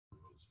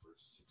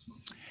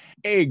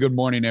Hey, good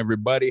morning,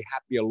 everybody.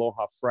 Happy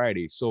Aloha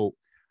Friday.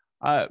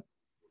 Uh,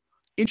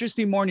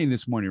 interesting morning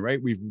this morning,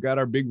 right? We've got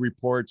our big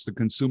reports, the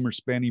consumer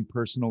spending,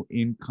 personal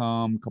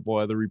income, a couple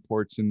other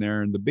reports in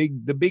there, and the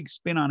big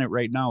spin on it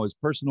right now is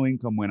personal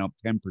income went up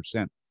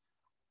 10%.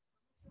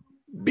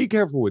 Be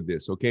careful with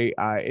this, okay?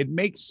 It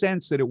makes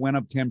sense that it went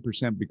up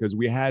 10% because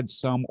we had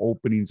some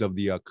openings of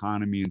the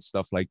economy and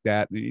stuff like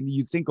that. And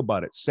you think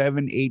about it,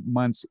 7, 8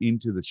 months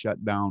into the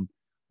shutdown,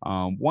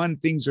 one,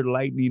 things are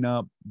lightening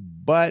up,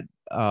 but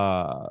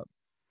um,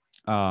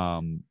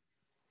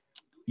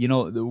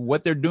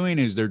 what they're doing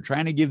is they're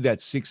trying to give that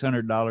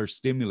 $600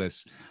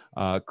 stimulus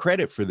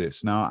credit for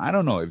this. Now, I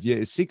don't know if you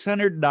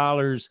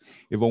 $600,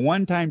 if a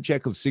one-time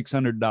check of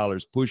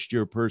 $600 pushed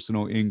your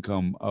personal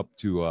income up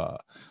to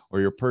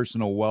or your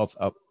personal wealth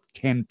up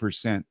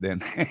 10%,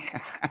 then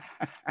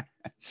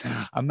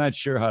I'm not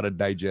sure how to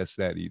digest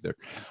that either.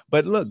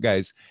 But look,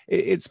 guys,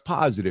 it's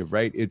positive,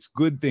 right? It's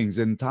good things.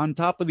 And on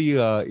top of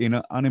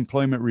the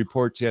unemployment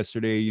reports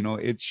yesterday,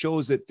 it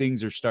shows that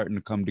things are starting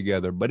to come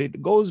together. But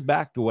it goes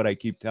back to what I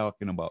keep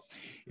talking about,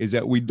 is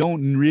that we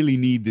don't really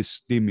need this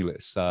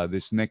stimulus,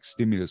 this next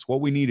stimulus.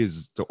 What we need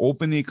is to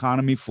open the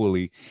economy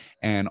fully,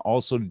 and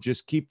also to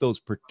just keep those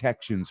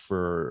protections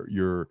for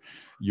your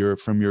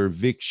from your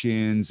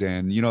evictions,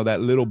 and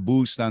that little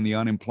boost on the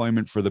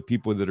unemployment for the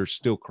people that are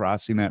still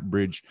crossing that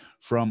bridge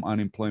from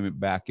unemployment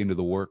back into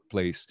the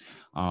workplace.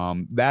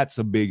 That's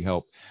a big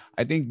help.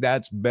 I think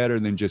that's better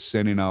than just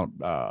sending out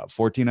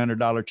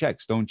 $1,400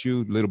 checks, don't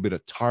you? A little bit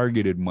of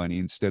targeted money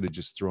instead of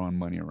just throwing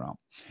money around.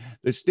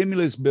 The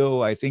stimulus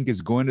bill, I think,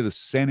 is going to the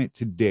Senate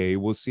today.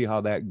 We'll see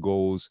how that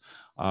goes.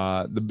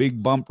 The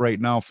big bump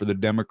right now for the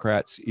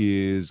Democrats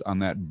is on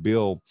that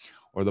bill,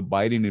 or the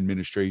Biden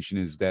administration,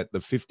 is that the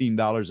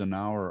 $15 an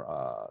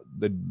hour,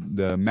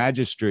 the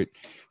magistrate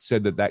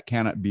said that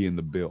cannot be in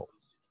the bill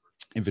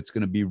if it's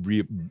going to be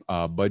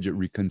budget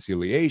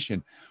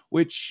reconciliation,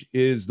 which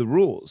is the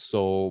rules.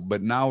 So,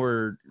 but now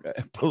we're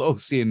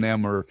Pelosi and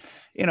them are,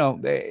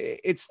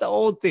 it's the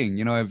old thing.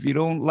 If you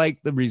don't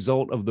like the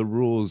result of the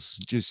rules,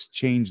 just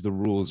change the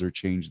rules or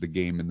change the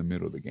game in the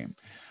middle of the game.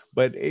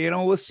 But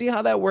we'll see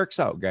how that works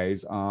out,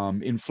 guys.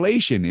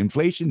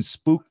 Inflation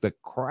spooked the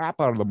crap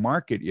out of the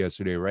market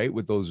yesterday, right?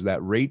 With that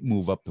rate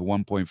move up to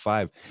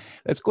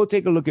 1.5. Let's go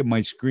take a look at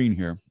my screen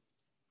here,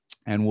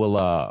 and we'll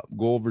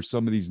go over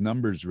some of these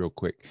numbers real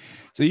quick.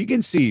 So you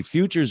can see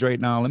futures right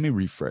now. Let me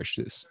refresh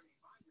this.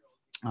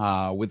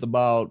 With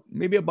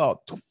maybe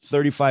about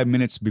 35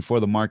 minutes before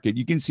the market,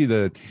 you can see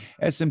the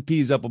S&P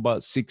is up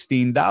about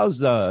 16. Dow's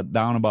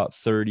down about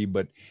 30,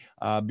 but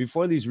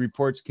before these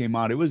reports came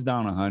out, it was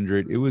down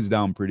 100. It was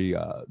down pretty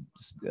a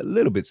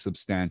little bit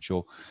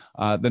substantial.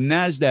 The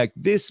NASDAQ,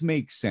 this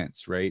makes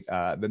sense, right?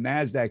 The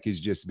NASDAQ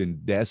has just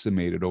been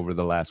decimated over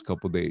the last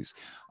couple of days.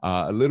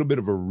 A little bit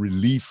of a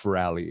relief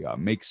rally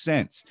makes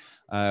sense.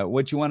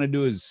 What you want to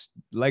do is,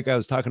 like I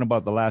was talking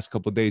about the last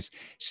couple of days,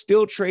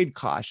 still trade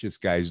cautious,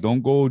 guys.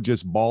 Don't go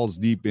just balls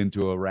deep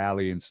into a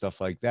rally and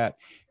stuff like that.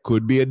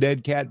 Could be a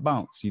dead cat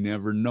bounce. You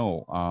never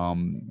know.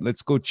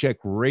 Let's go check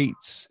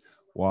rates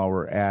while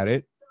we're at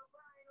it.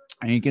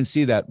 And you can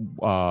see that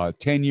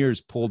 10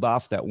 years pulled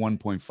off that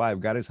 1.5,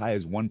 got as high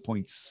as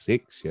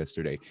 1.6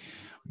 yesterday.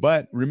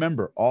 But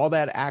remember, all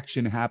that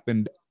action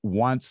happened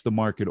once the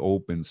market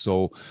opened.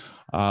 So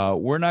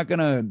we're not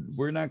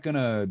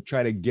gonna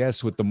try to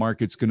guess what the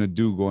market's gonna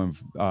do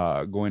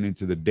going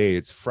into the day.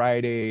 It's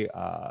Friday.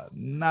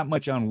 Not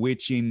much on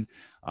witching.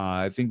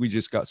 I think we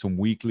just got some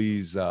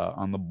weeklies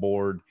on the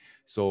board.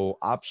 So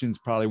options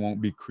probably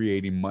won't be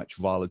creating much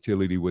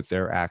volatility with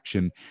their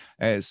action.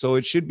 So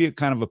it should be a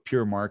kind of a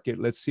pure market.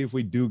 Let's see if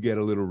we do get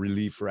a little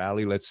relief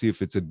rally. Let's see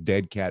if it's a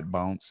dead cat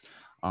bounce.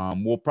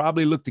 We'll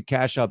probably look to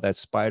cash out that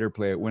spider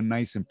play. It went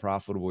nice and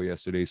profitable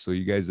yesterday. So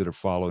you guys that are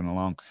following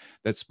along,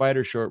 that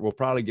spider short, we'll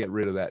probably get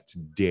rid of that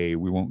today.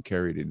 We won't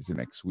carry it into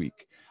next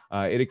week.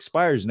 It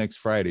expires next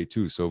Friday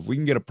too. So if we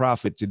can get a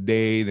profit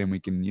today, then we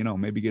can,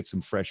 maybe get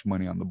some fresh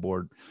money on the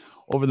board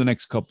over the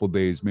next couple of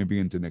days, maybe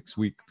into next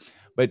week.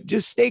 But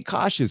just stay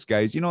cautious,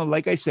 guys.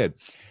 Like I said,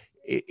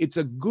 it's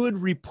a good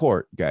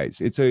report, guys.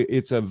 It's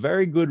a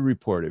very good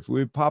report. If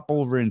we pop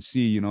over and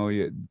see,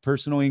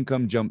 personal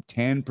income jumped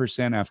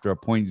 10% after a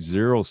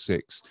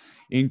 0.06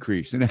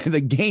 increase, and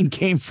the gain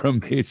came from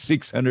the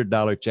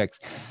 $600 checks.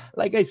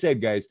 Like I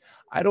said, guys,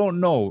 I don't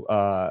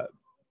know.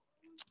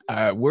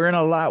 We're in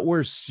a lot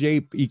worse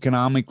shape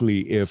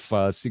economically if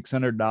a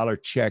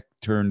 $600 check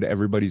turned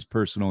everybody's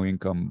personal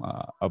income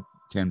up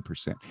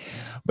 10%.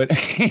 But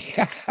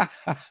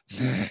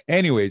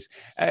anyways,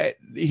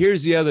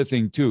 here's the other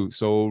thing too.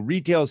 So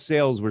retail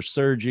sales were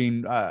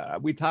surging.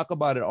 We talk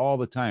about it all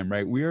the time,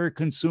 right? We are a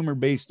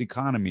consumer-based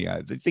economy.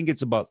 I think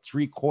it's about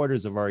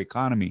 3/4 of our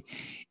economy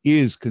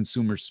is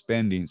consumer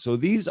spending. So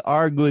these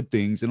are good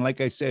things. And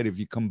like I said, if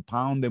you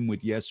compound them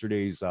with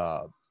yesterday's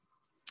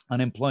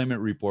unemployment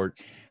report,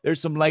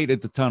 there's some light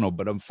at the tunnel.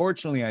 But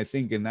unfortunately, I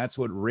think, and that's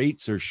what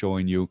rates are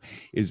showing you,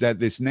 is that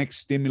this next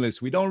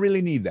stimulus, we don't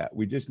really need that.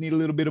 We just need a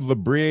little bit of a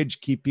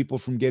bridge, keep people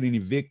from getting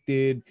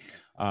evicted,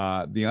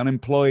 the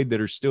unemployed that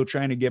are still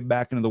trying to get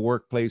back into the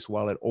workplace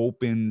while it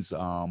opens,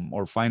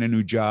 or find a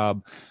new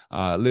job,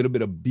 a little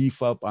bit of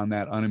beef up on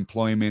that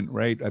unemployment,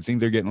 right? I think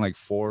they're getting like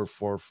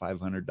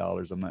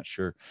 $500. I'm not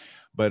sure,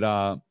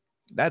 but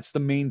that's the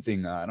main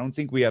thing. I don't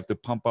think we have to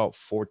pump out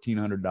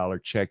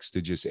 $1,400 checks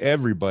to just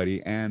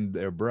everybody and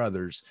their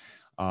brothers.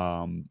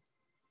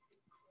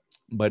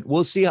 But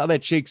we'll see how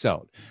that shakes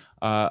out.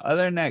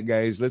 Other than that,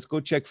 guys, let's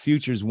go check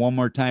futures one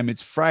more time.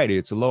 It's Friday.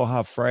 It's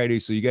Aloha Friday.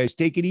 So you guys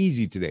take it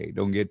easy today.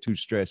 Don't get too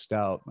stressed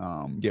out.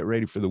 Get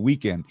ready for the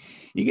weekend.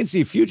 You can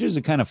see futures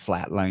are kind of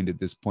flatlined at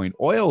this point.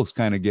 Oil's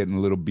kind of getting a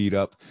little beat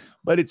up,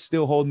 but it's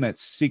still holding that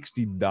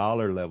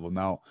 $60 level.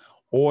 Now,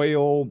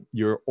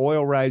 your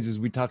oil rises.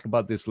 We talked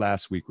about this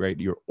last week, right?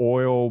 Your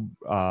oil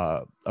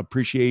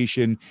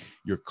appreciation,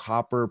 your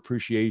copper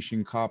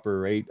appreciation, copper,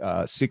 right?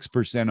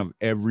 6% of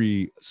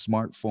every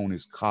smartphone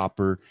is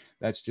copper.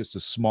 That's just a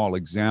small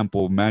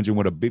example. Imagine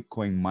what a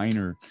Bitcoin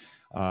miner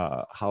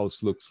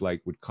house looks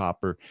like with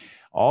copper.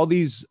 All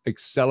these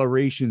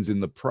accelerations in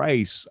the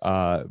price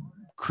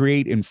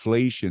create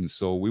inflation.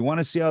 So we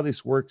want to see how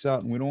this works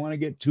out, and we don't want to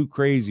get too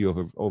crazy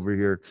over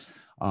here.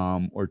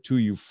 Or too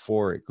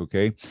euphoric.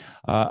 Okay.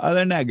 Other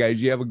than that,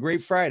 guys, you have a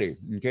great Friday.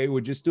 Okay.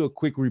 We'll just do a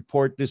quick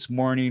report this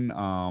morning.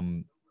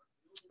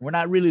 We're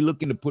not really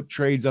looking to put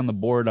trades on the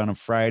board on a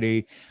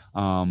Friday.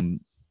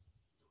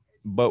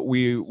 But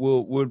we're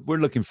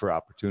looking for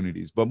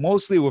opportunities, but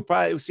mostly we'll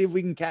probably see if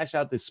we can cash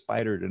out this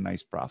spider at a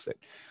nice profit.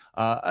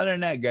 Other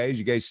than that, guys,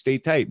 you guys stay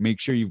tight. Make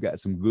sure you've got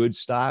some good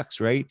stocks,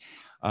 right?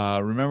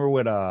 Remember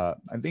what I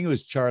think it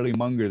was Charlie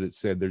Munger that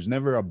said, there's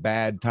never a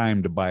bad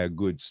time to buy a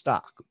good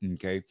stock.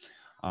 Okay.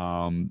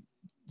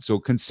 So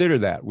consider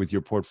that with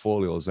your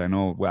portfolios. I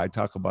know I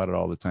talk about it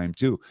all the time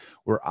too.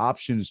 We're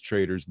options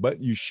traders, but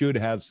you should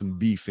have some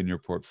beef in your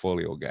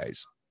portfolio,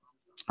 guys.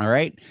 All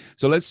right.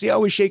 So let's see how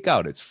we shake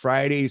out. It's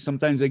Friday.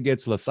 Sometimes it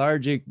gets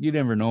lethargic. You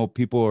never know.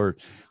 People are a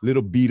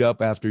little beat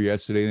up after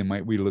yesterday. They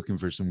might be looking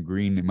for some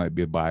green. They might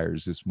be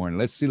buyers this morning.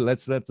 Let's see.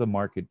 Let's let the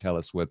market tell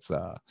us what's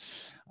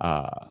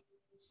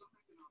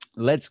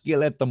let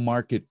the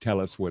market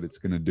tell us what it's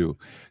going to do.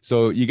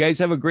 So you guys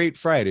have a great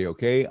Friday.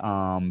 Okay.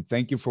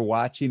 Thank you for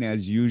watching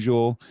as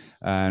usual.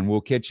 And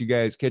we'll catch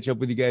up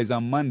with you guys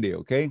on Monday.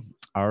 Okay.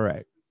 All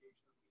right.